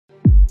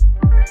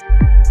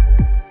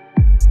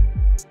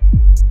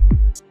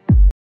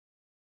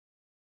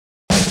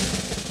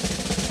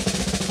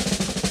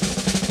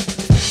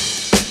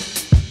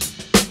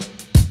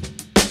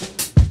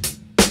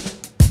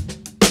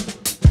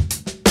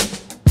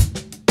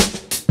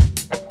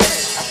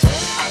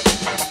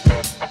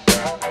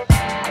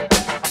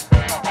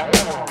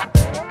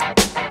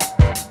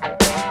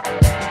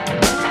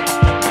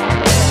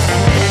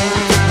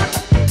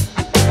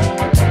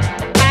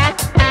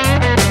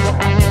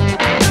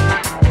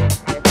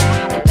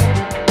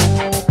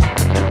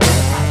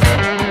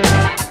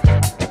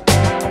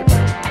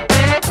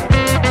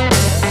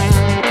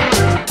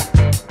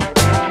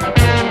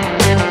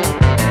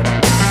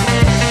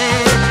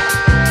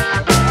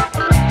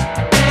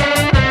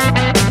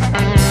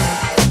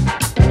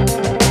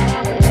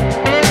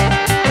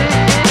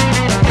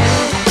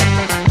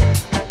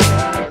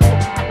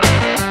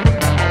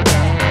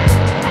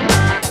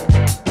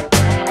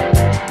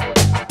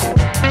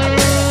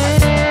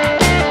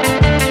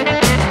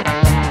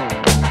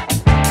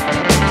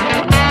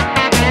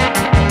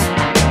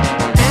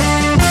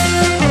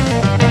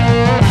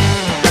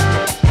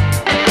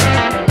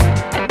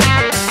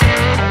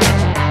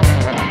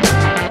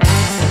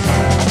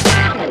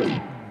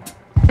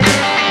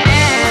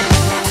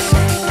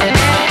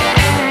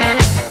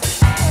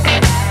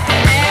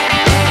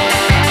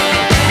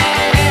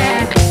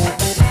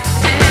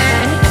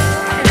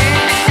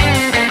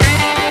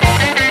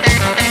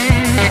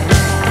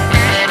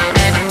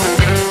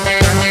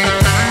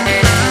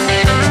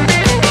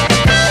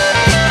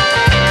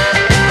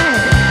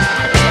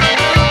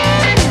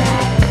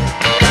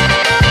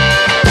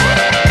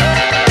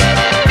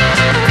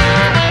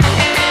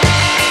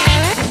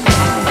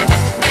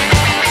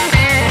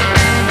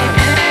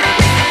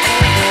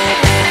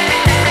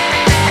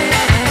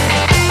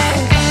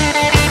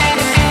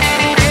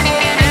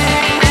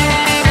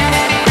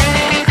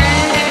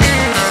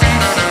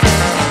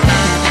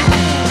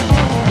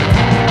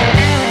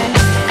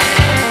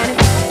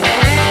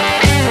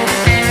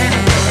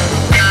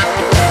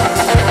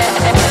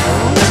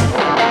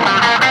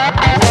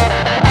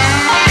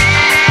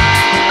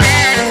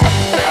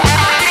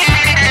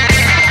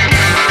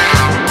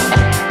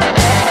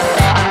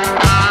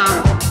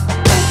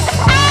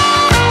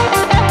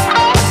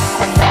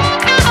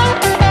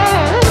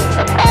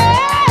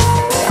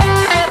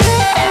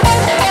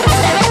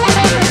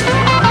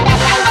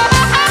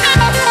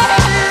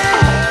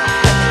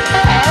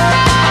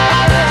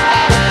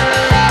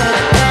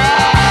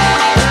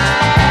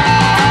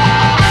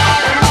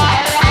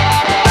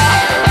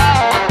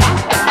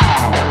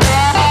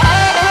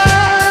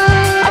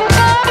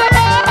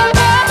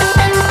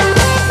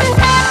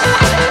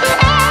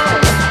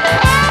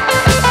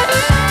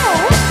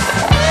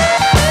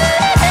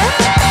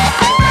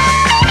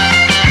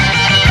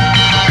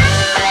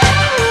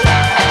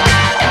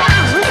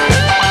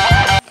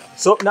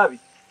So Nabi.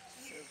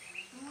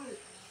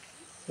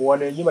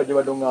 Wana enyumba gye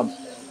badde ngamba.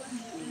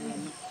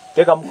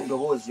 Teka mu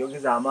kudoboozi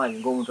yogeza amaanyi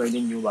ng'omuntu alina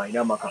ennyumba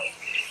alina amaka.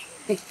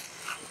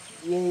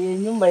 Ye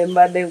nyumba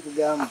embadde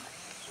nkugamba.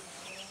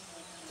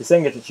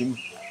 Kisenge kimu.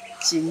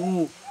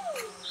 Kimu.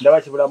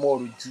 Ndaba kibulamu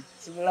oluggi.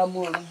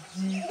 Kibulamu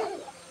oluggi.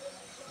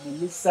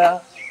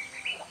 Emisa.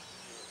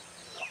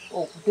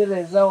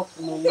 Okutereza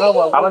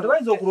okungabwa. Abantu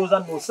bayinza okulooza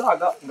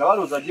n'osaaga nga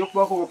balooza ajja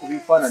okubako bwe ku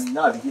bifaananyi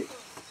Nabi.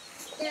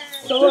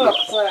 Sobola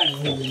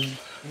kufaanana.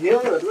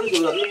 Yeyo tuweze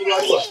olabye mu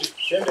lwali waffe.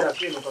 Sembera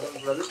kino katono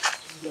tulabe.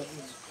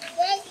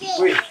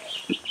 Wait.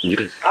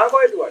 Uncle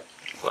Edward.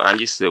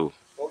 Wangi sebo.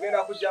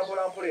 Ogenda kujja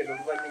mpola mpola eno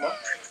Oluvanyuma.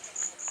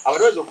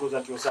 Abantu bayinza okulooza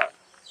nti osaaga.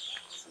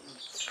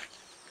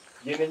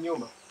 Yene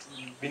ennyumba.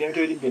 Bino ebintu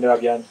ebiri bigenda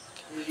byani.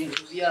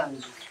 Ebintu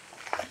byange.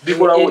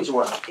 Bikolawo ki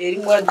wano? Eri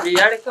mwadde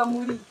yaleka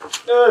muli.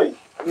 Hey.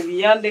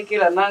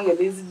 Ebiyandekera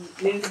nange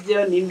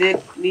nenzija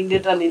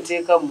nindeeta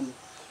nenteeka muno.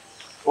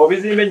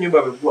 Obizimba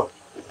ennyumba bweggwa.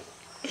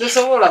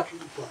 Tosobola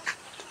kugwa.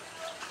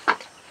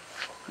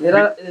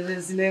 Era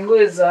zino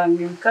engoye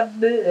zange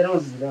nkadde era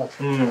oziraba.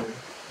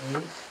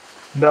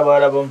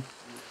 Ndabalabamu.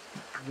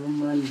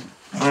 Bumanyi.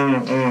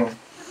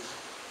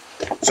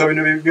 So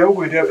bino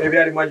byawugu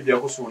ebyali mwaji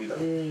byakusuulira.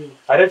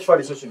 Ate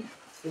ekifaaliso kino.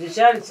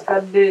 Ekyali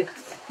kikadde.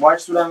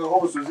 Mwakisuulangako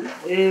obusuzi?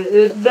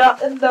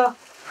 Edda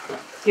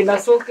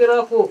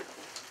kinasookerako.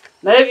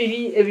 Naye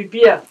biri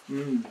ebipya.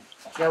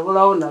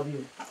 Yabulawo nabyo.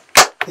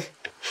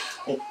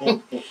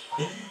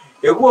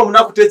 Ekuba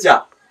omunaku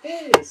tekya.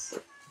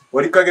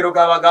 Oli kagero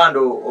k'Abaganda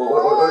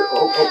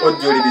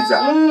ojjuliriza.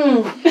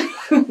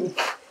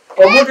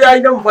 Omuntu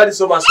alina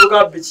mufaaliso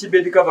masooka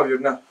bikibedikava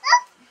byonna.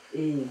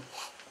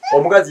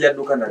 Omukazi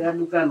yadduka nabyo.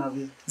 Yadduka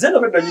nabyo. Nze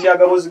ndabadde nyiri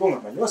agabozigo nga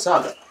manyi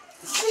osaaga.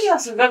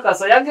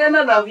 Yasigakasa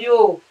yagenda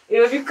nabyo.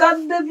 Ebyo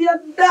bikadde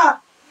byadda.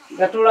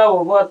 Nga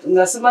tulaba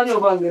nga simanyi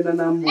oba ngenda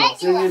nambuwa.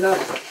 Sengenda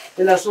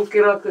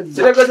enasookerako.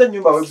 Kiregaza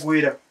ennyumba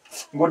weggwera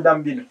ng'odda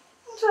mu bino.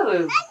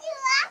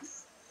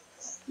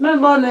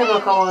 Memba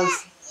nebaka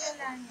wansi.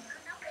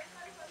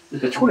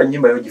 Ekikula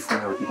ennyumba yo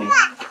gifunye okirina.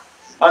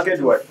 Uncle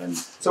Edward.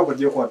 So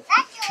kugyeko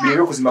bino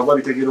ebyokuzima gwa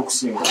bitegeera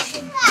okusinga.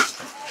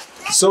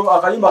 So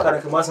akayumba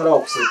kano ke mwasalawo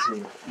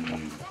okuseetinga.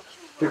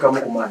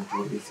 Tekamu ku maanyi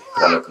tuwulirize.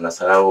 Kano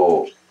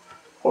kanasalawo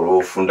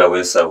olw'ofunda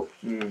w'ensawo.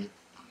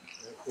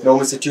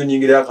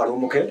 N'omusituningira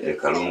akaloomu ke?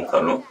 Kaloomu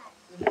kano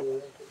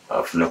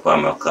afuneku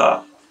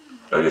amaka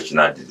olyo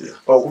kinaddirira.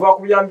 Okuva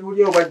ku buyambi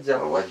buli obajja?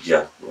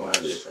 Obajja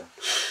bwaleeta.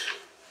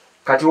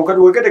 Kati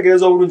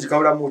weketegereza obulungi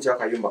kabulamu ki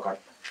akayumba kano?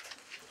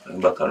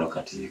 Akayumba kano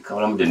kati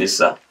kabulamu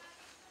denisa.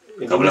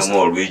 Kabulamu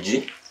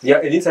olwigi.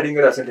 Erinsa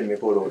lingera sente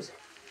mmeka olowooza?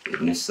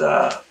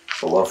 Denisa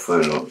owaffe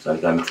eno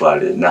sandika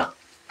 40.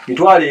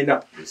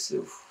 40?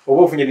 Yesevu.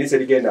 Oba ofunye erinsa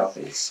ligenda awo?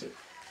 Yesevu.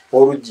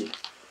 Oluggi?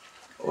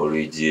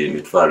 Olwigi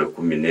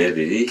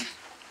 12.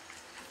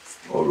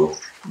 Olwo.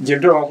 Gye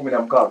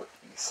 16.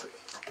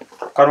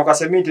 Kano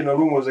kaseminti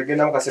n'olumu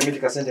ozegendamu kaseminti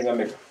kasente nga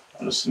mmeka?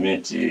 Kano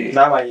seminti.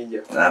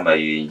 N'amayinja?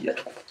 N'amayinja.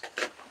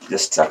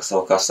 Just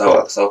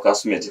akasawo ka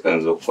seminti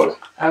kayinza okukola.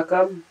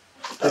 Akamu.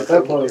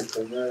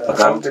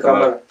 Akamu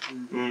tekamala.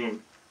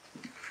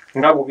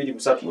 Nga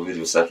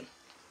 2-3.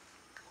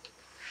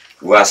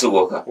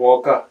 Bwasoboka.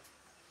 Woka.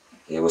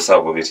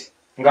 Busawo 2.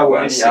 Nga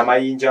 2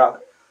 amayinja.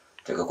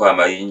 Tekako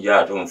amayinja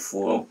ate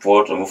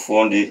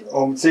omufundi.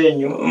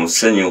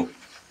 Omusenyu.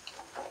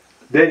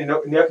 Then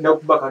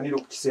n'okuba kaniro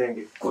ku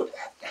kisenge.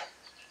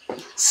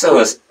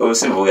 So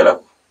obusimbi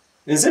buwerako.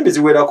 Ensimbi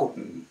ziwerako.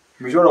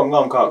 Mijolo nga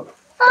 6.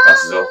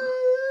 Asizo.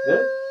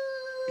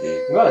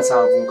 Nga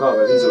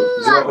 7-6 zizo.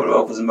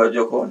 Olw'okuzimba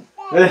jokoni.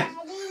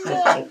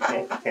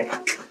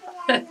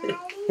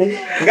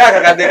 Nga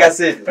akakadde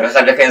kasente.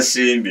 Akakadde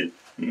k'ensimbi.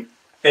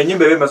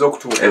 Ennyumba eba emaze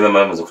okutuula.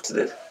 Emaze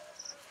okutuula.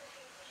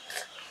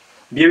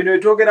 Bye bino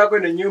byetwogerako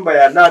eno ennyumba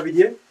ya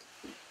Nabirye.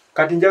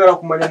 Kati njagala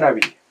kumanya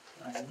Nabirye.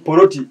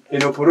 Poloti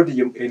eno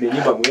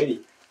ennyumba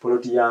mweri.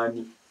 Poloti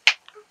yaani?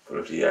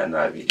 Poloti ya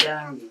Nabirye.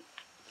 Yange.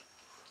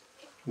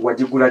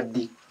 Wagigula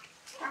ddi?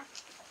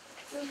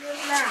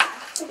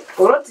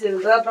 Poloti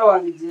taata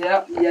wange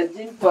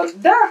yagimpa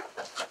dda.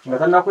 Nga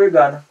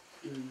tannakwegaana?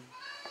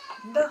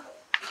 Dda.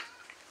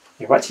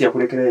 Lwaki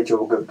yakulekerayo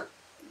ekyobugagga?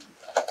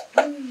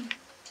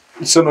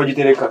 So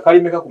n'ogitereka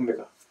kalimeka ku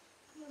mmeka?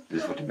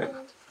 Zifuti meka.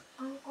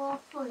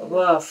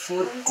 Oba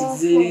futi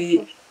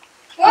ziri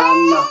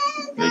 4.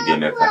 Mige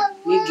meka.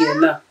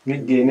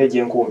 Mige 4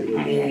 gy'enkumi.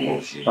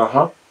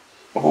 Aha.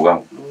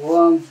 Obuwanvu.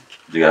 Obuwanvu.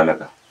 Jiga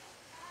meka.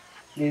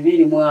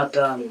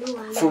 25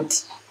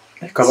 futi.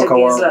 Kabaka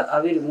wangu.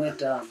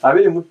 25.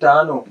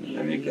 25.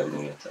 Mige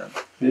 25.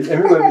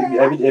 Emigo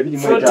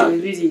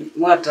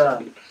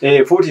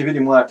 25. Futi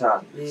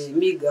 25.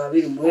 Miga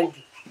 20.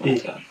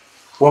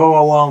 Waba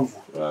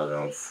wawanvu.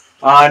 Wawanvu.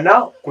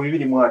 4 ku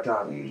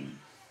 25.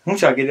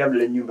 Mukyagerera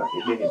ddala ennyumba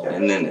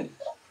ennene.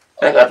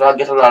 Eka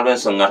twageta olwalwo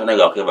ensonga ate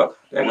nega okebaka.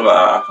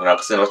 Ngaba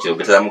nakasente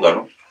bakyogeteramu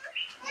gano.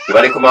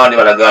 Bali kumandi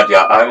balaga nti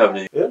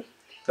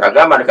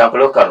agamba nti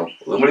kankole kano.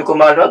 Muli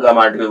kumandi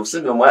agamba nti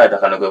obusimbi omwaya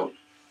takano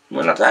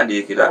Mwana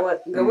tandikira.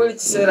 Nga buli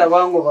kiseera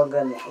bango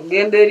baganya.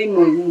 Ogenda eri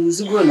mu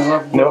muzigo ne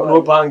bakugoba.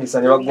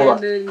 N'opangisa ne bakugoba.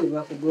 Ogenda eri ne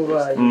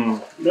bakugoba.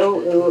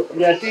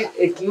 Yati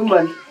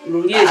Akayumba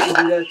luli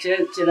ekibira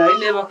kyerali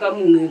ne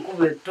bakamu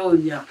ng'enkuba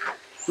ettonya.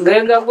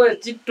 Ngenga bwe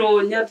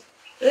kittonya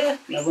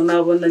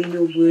nabonaabona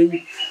nnyo gwenyu.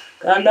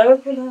 Kandabe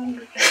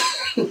kulanga.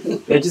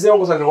 Ekiseera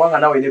okusanga wanga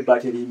nawe ne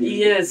battery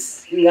ibiri.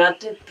 Yes,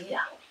 ng'ate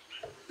pya.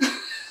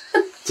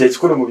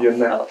 Kyekikulu mu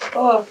byonna.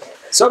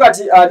 So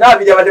kati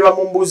NABIRYE abadde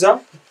bamumbuuza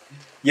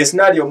yes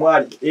naali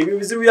omwali ebyo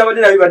bizibu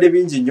byabadde nabyo bibadde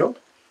bingi nnyo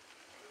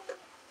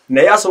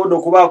naye asobodde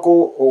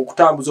okubaako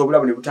okutambuza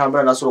obulamu ne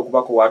butambula n'asobola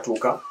okubaako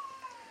watuuka.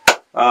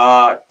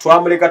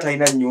 Twamuleka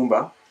talina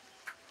nnyumba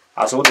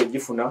asobodde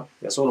ogifuna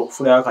yasobola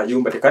okufunayo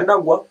akayumba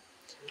tekannagwa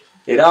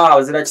era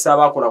abazira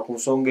kisaaba akola ku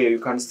nsonga eyo you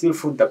can still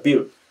foot the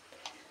bill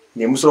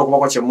ne musobola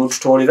okubaako kye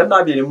mututoolera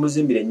NABIRYE ne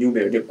muzimbira ennyumba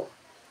eyo neggwa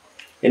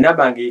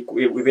enamba yange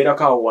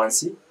ebeerako awo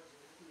wansi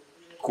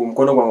ku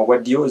mukono gwange ogwa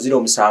ddyo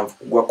 07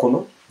 gwa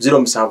kkono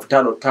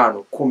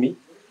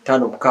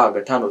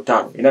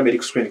 0755105655 enamba eri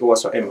ku screen ko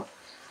waswa Emma.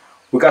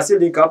 We can still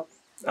link up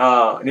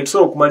ne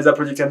tusobola okumaliza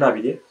project ya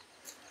NABIRYE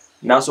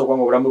n'asooka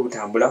nga obulamu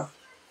butambula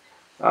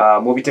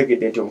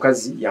mubitegedde nti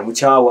omukazi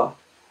yamukyawa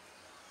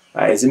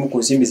ezimu ku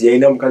nsimbi ze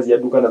yalina omukazi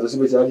yadduka nazo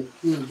sibe kyali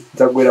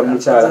zagwera mu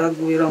mukyala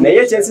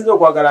naye ekyensinza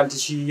okwagala nti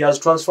she has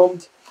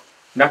transformed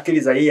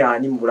nakkiriza ye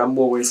yaani mu bulamu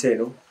bw'obwensi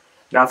eno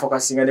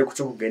n'afokasinga ne ku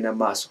kyokugenda mu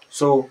maaso.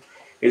 So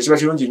ekiba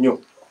kirungi nnyo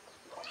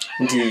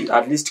nti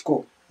at least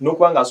ko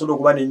n'okuba ng'asobola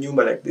okuba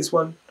n'ennyumba like this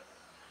one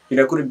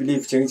I couldn't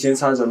believe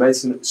kyensanze naye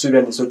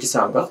suubira nti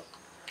sokisanga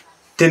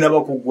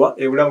tenaba kuggwa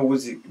ebulamu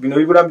buzi bino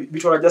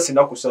bitwala just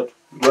ennaku 3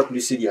 tuba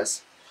tuli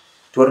serious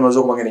tuba tumaze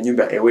okumanya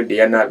ennyumba ewedde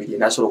ya NABIRYE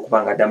n'asobola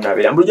okuba nga addamu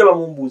NABIRYE bulijjo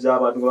bamumbuuza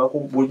abantu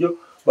bulijjo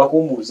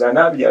bakumbuuza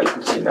NABIRYE ali ku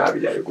ki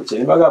NABIRYE ali ku ki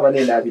ne bagamba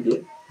ne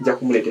NABIRYE nja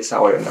kumuleeta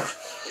essaawa yonna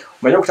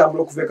omanye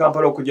okutambula okuva e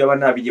Kampala okujja aba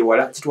NABIRYE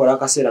wala kitwala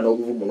akaseera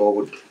n'obuvumu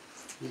n'obudde.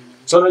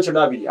 So n'ekyo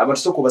NABIRYE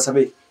abantu sooka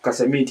obasabe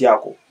kaseminti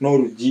ako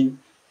n'oluggi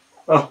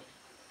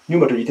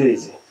nnyumba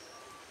tugitereze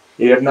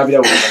era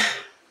NABIRYE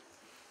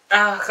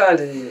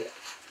kale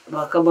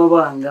bakama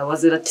bange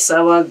abazira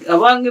kisaba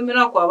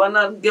abangemerako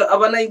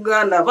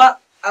abanauganda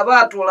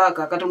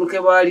abatulaka akatono ke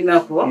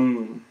baalinako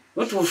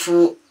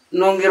mutuufu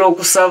nongera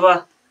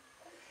okusaba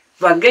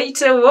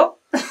bageitewo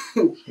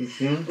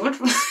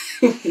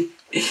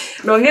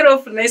nongera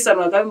ofuna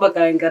isano akayumba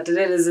kange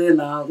katerereze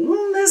na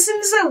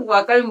nesimise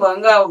Akayumba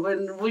nga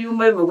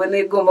buyumba ime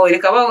bwenegomba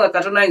wereka bawo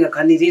akatono nga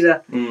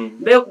kanirira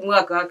mbe ku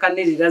mwaka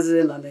kanirira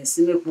zena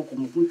nesime ku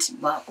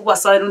mutima kuba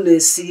sano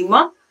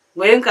nesima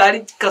wenka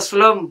ali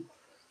kasulamu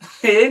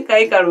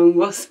kai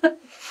kalongosa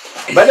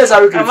bade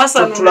sabe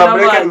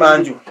tulambuleke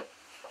manju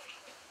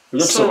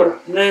so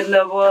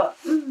nelabo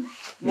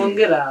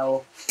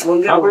mongerao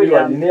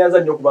neyaza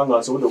nnyo kubanga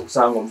asobodde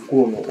okusanga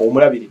omukulu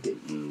omulabiridde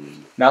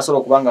n'asobola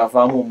okubanga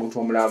avaamu omuntu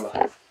omulaba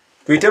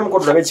tuyitemuko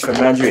tulabe ekifo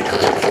emanju eyo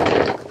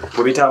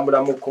bwe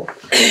bitambulamuko.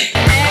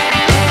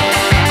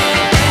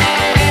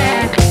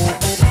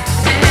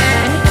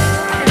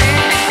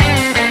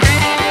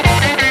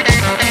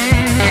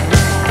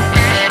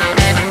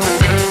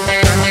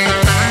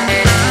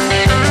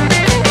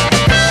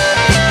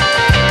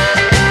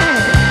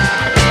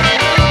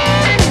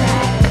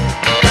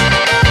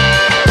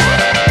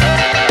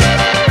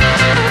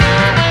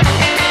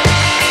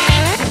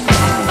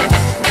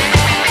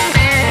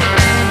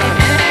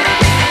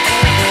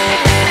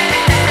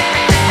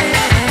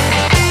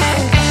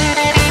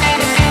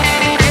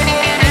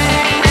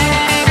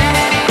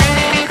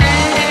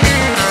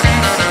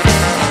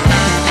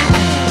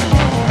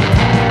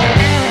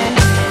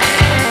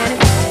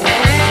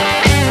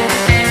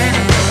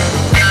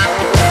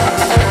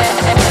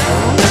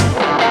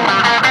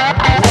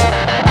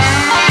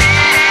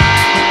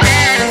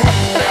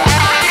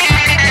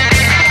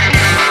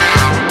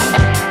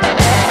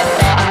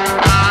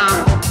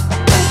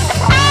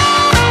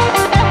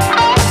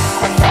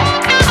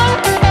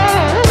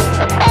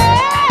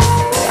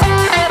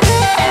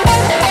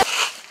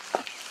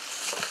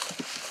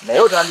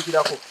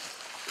 Otandikirako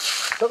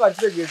toka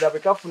kitegeeza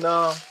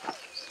bekafuna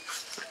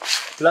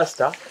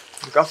plaster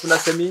bekafuna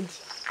cement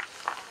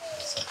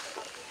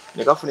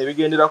nekafuna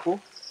ebigenderako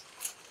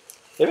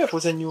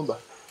ebeefuusa ennyumba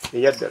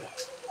eyaddala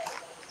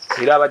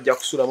era abajja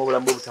kusuulamu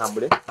obulamu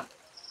bw'obutambule.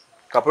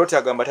 Kapoloti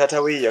agamba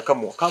taata we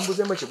yakamuwa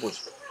kambuzeemu ekibuuzo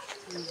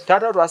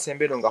taata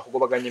twasemba eno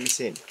ng'akugobaganya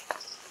emisinde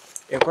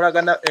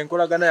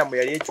enkolagana yammwe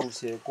yali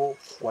ekyuseeko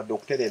wadde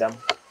okutereeramu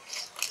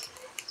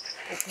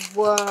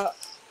okuva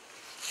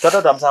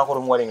tata tamusanga ko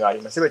lumwali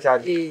ngali masibe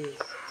kyali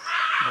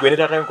gwe ne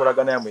tata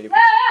enkolagana yammwe eri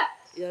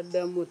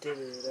yaddamu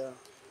terera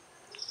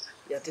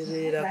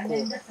yatererako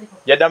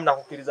yaddamu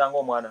nakukkiriza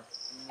ng'omwana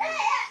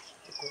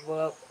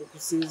kuva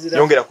okusinzira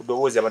yongera ku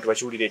ddoboozi abantu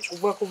bakiwulira ekyo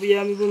kuva ku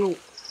buyambi buno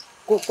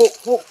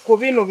ku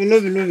bino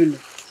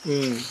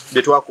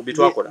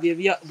byetwakola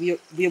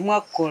bye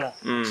mwakola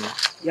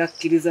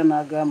yakkiriza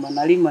n'agamba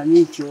nali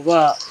manyi nti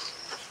oba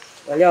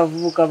bali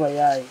abavubuka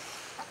bayaaye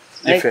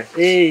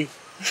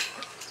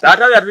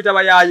Taata yatubita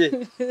bayaye.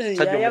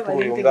 Tajja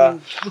mukulu nga.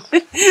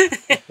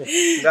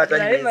 Ngata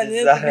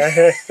nyiziza.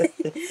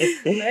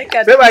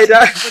 Beba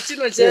ida.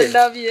 Kino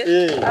kyendabye.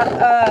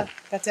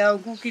 Kati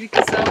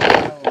akukirikisa.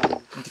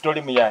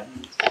 Ntitoli muyaye.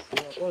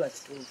 Okola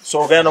kituufu.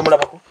 So ogenda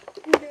n'omulabako?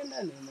 Ngenda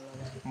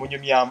n'omulabako.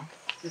 Munyumyamu.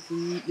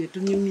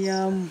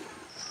 Netunyumyamu.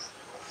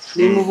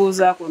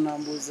 Nemubuuzaako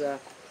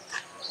nambuuzaako.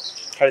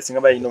 Kale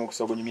singa bayina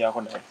omukisa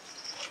ogunyumyako naye.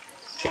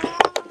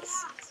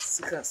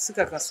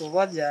 Sika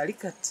kasoba gyali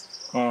kati.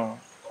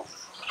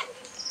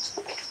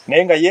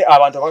 Naye nga ye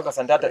abantu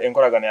abakakasa nti ate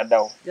enkolagana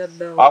yaddawo.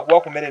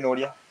 Akuwa ku mmere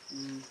n'olya.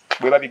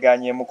 Bwe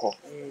babiganyeemuko.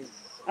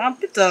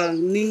 Ampita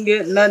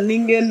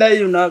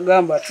ningendayo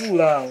n'agamba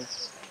tuula awo.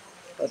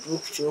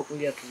 Katuufu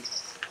kyokulya tuli.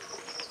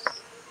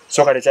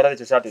 So kale kyatale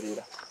kyo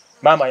kyatereera.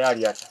 Maama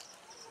yali atya?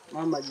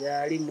 Maama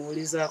gyali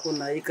muwulizaako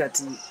naye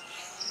kati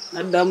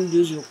naddamu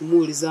juzi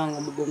okumuwuliza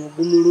nga mugomo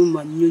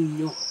gumuluma nnyo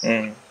nnyo.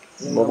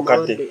 Mu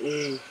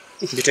bukadde.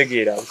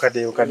 Mbitegeera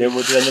obukadde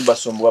butiranye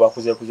basumbwa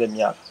bakuze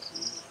emyaka.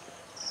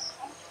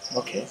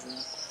 Okay.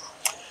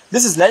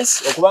 This is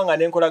nice okubanga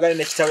n'enkolagana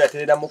n'ekitabo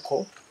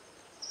yatereeramuko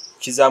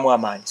kizaamu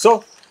amaanyi.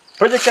 So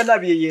project ya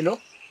NABIRYE yeno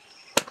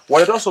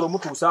wale twasobola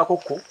omutuusaako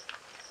ko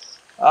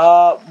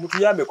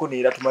mutuyambeko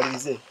neera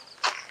tumalirize.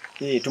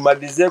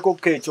 Tumalirizeeko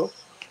ekyo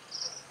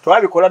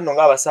twabikola nno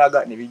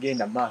ng'abasaaga ne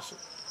bigenda mu maaso.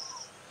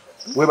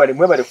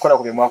 Mwebale kukola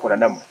ku bye mwakola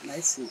nammwe.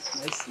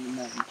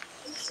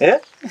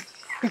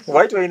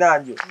 Waiti olina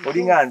njo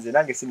olinga nze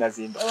nange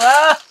sinazimba.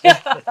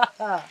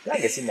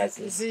 Nange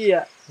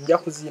sinazimba. Nja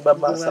kuzimba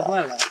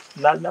maaso.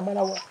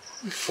 Namalawa.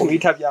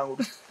 Obiyita byangu.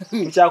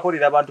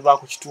 Tukyakolera abantu ba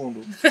ku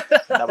kitundu.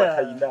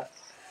 Nabatayina.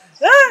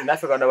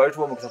 Naffe kana bali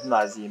tuwa omukisa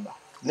tunazimba.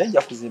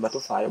 Nenja kuzimba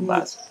tofaayo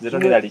maaso. Nze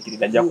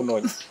toneralikirira nja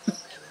kunoonya.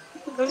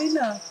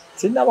 Olina.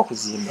 Sinaba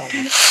kuzimba.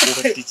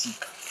 Obutiki.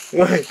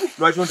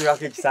 Lwaki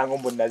ontekako ekisango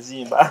mbu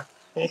nazimba.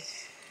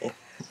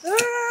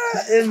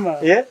 Emma.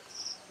 Yeah?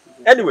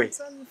 Anyway.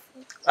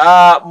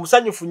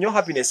 Musanyufu nnyo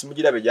happiness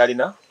mugirabe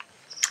gyalina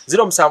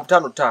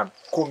 0755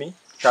 10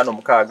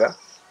 56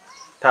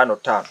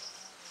 55.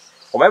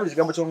 Omayibu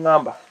kigambo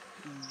ky'ongamba.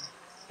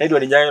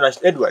 Edward nyayo na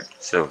Edward.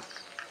 So.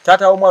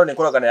 Tata omwalo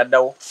n'enkolagana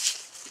yaddawo.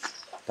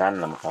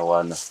 Tana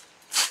mutawana.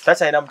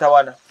 Tata ina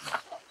mutawana.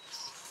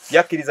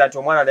 Yakkiriza nti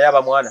omwana naye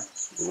aba mwana.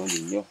 Bulungi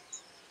nnyo.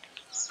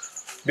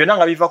 Byonna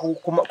nga biva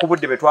ku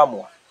budde bwe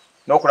twamuwa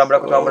n'okulambula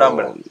kwe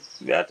twamulambula.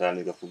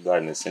 Byatandika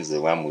kugaana n'essente ze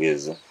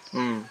bwamuweezo.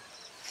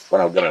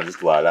 Bwana kugamba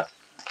zitwala.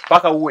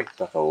 Paka uwe.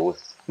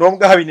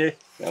 N'omugabi ne.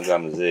 Yanga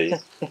muzeeyi.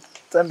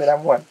 Tambera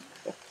mwana.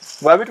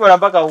 Bwabitwala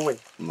mpaka uwe.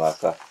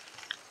 Maka.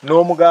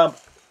 N'omugamba.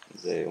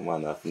 Muzeeyi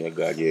omwana afunye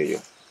eggaali eyo.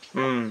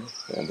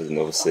 Yambuzi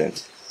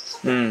n'obusente.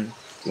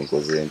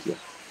 Nkoze ntya.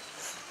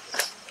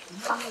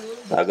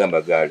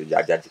 Agamba gaali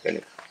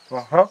gyagikanika.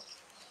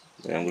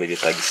 Ngule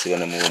byetagisibwa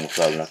ne muwe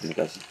mutwalo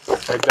nafunika ki.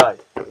 Eggaali.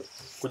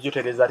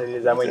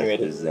 Kujjutereza mwenyewe.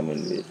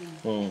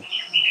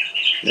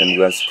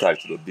 Nemugwa sukali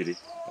kilo 2.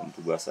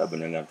 Omuntu gwa sabu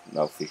nanga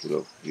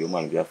nafufikiro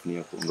byomwana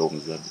byafunye ko nga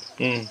omuzadde.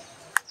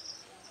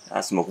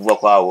 Asima kuva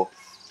kwawo.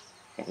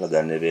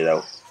 Nkolagana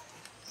nebeerawo.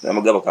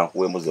 Namugaba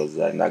kankuwe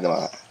muzoza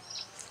nagama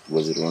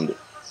gozirunde.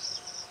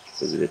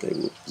 Zileta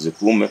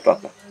zikuume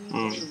paka.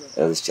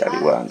 Ezikyali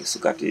wange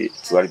sukati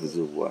twali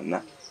buzubu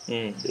wana.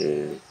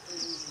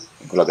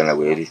 Nkolagana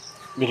bweri.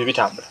 Bintu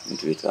bitambula.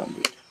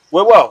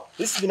 Well,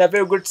 this has been a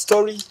very good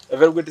story, a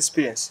very good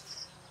experience.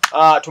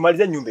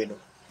 Tumalize nyumba eno.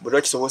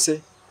 Bwe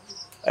kisobose.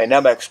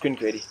 Namba ya screen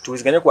kweri.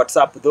 Tuwiziganye ku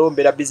WhatsApp though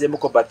mbera busy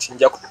muko but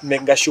nja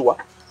kumenga sure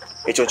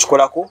ekyo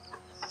kikolako.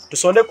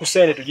 Tusonde ku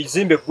sente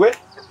tugizimbe gwe.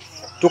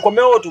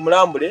 Tukomewo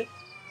tumulambule.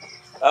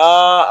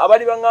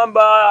 Abali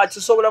bangamba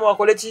kisobolamu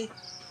akoleki.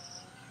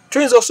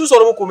 Tuyinza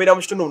okususola omukuumira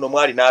mu kitundu muno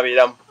mwali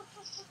n'abeeramu.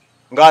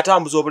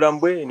 Ng'atambuza obulamu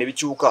bwe ne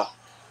bikyuka.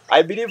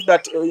 I believe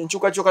that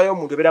enkyukakyuka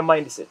y'omuntu ebeera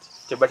mindset.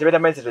 Kyebata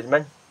mindset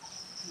okimanyi?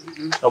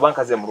 Oba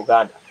nkaze mu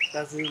Luganda.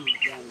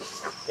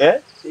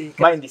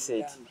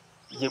 Mindset.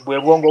 Bwe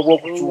bwongo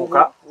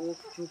bw'okukyuka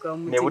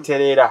ne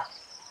butereera.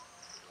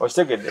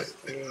 Okitegedde?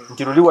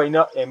 Nti luli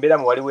walina embeera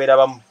mu wali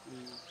weerabamu.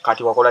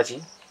 Kati wakola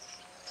ki?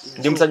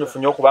 Ndi musanyufu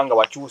nnyo okubanga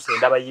wakyusa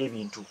endaba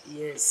y'ebintu.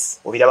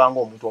 Obiraba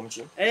ng'omuntu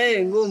omuki?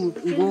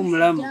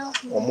 Ng'omulamu.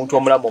 Omuntu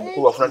omulamu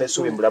omukulu wafuna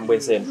n'essuubi mu bulamu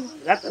bw'ensi eno.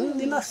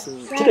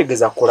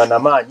 Kitegeeza kukola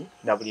n'amaanyi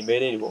na buli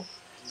mbeera eriwo.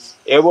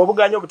 Ebwo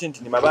obuganya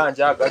obutintini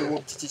mabanja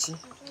galiwo kiki?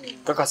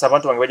 Kakasa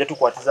abantu bange bajja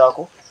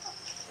tukwatizaako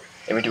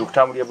ebintu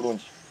bikutambulire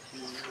bulungi.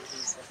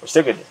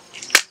 Okitegedde?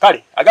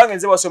 Kale, agange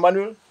nze Waso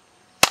Emmanuel,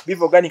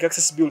 Biva Organic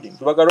Access Building,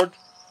 Lubaga Road,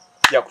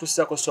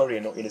 yakutusizaako story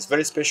eno in a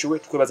very special way.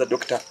 Tukwebaza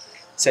Dr.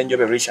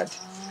 Senjobe Richard.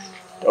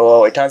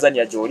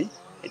 Tanzania gy'oli,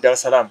 Dar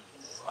es Salaam,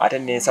 ate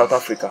ne South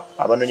Africa,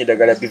 abanoonye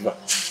eddagala Biva,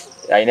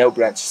 ayinayo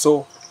branch.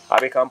 So,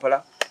 abe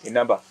Kampala,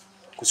 enamba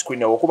ku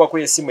screen awo. Okuba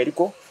kwe esimu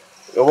eriko,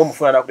 oba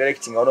omufuna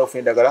nakudirecting nga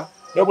onoofuna eddagala,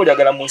 n'oba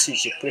olyagala mu nsi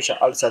ki, pressure,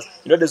 ulcers,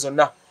 endwadde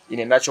zonna in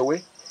a natural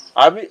way.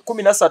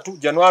 13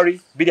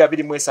 January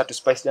 2023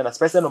 Spice Dana.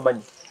 Spice Dana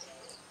omanyi?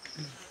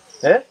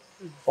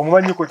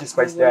 Omumanyi ko ki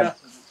Spice Dana?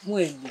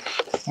 Mwezi.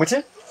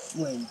 Muki?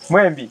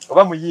 Mwembi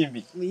oba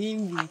muyimbi.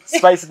 Muyimbi.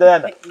 Spice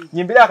Diana.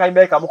 Nyimbira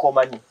akayimba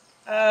kamukomanyi.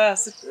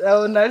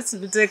 Nali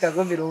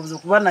sibiteekako birowoozo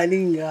kuba nali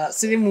nga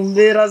siri mu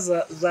mbeera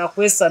za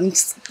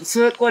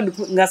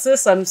nga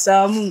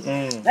seesanusaamu.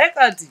 Naye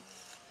kati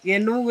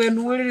genda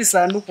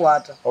nduwulirisa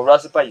ndukwata. Olwa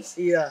Spice?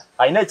 Yeah.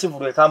 Alina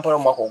ekivulu e Kampala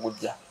omwaka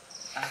ogujja.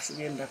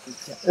 Sigenda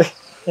kujja.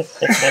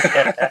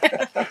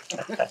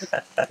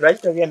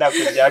 Lwaki togenda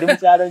kujja? Ali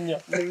mukyalo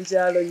nnyo. Ndi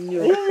mukyalo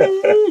nnyo.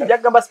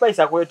 Njagamba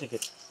Spice akuwe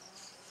tiketi.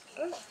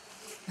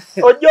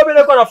 Ojja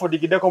obeereko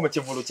nafudigiddeko mu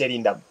kivulu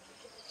kyerindamu.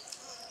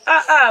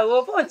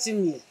 Oba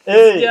onkimye.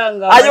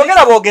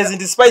 Ayogera boogezi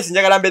nti Spice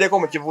njagala mbeereko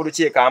mu kivulu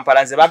ky'e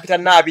Kampala nze bampita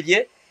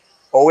NABIRYE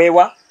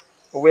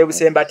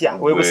oweebusembatya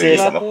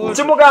oweebuseesa.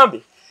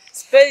 Kimugambe?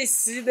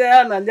 Spice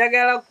Diana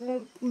njagala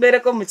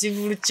mbeereko mu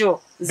kivulu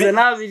kyo. Nze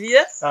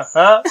NABIRYE.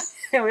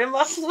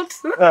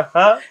 Wemafutu.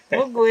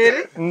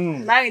 Mugweri.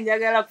 Nange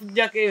njagala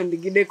kujjako eyo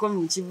ndigiddeko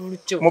mu kivulu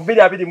kyo. Mu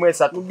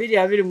 2023. Mu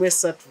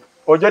 2023.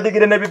 Ojo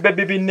digire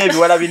n'ebibebbi binne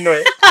ebiwala bino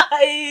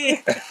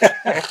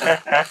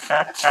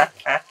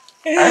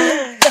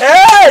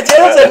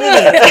Kyero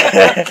kyennyini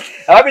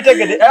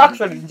ababitegedde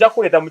actually nja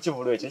kuleeta mu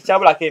kivulu ekyo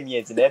kyabulako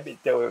emyezi naye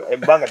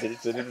ebbanga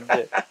terituze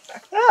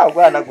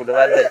obwana guno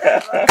badde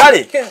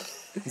kale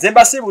nze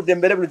mbasiibudde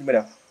mbeere bulungi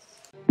mbeera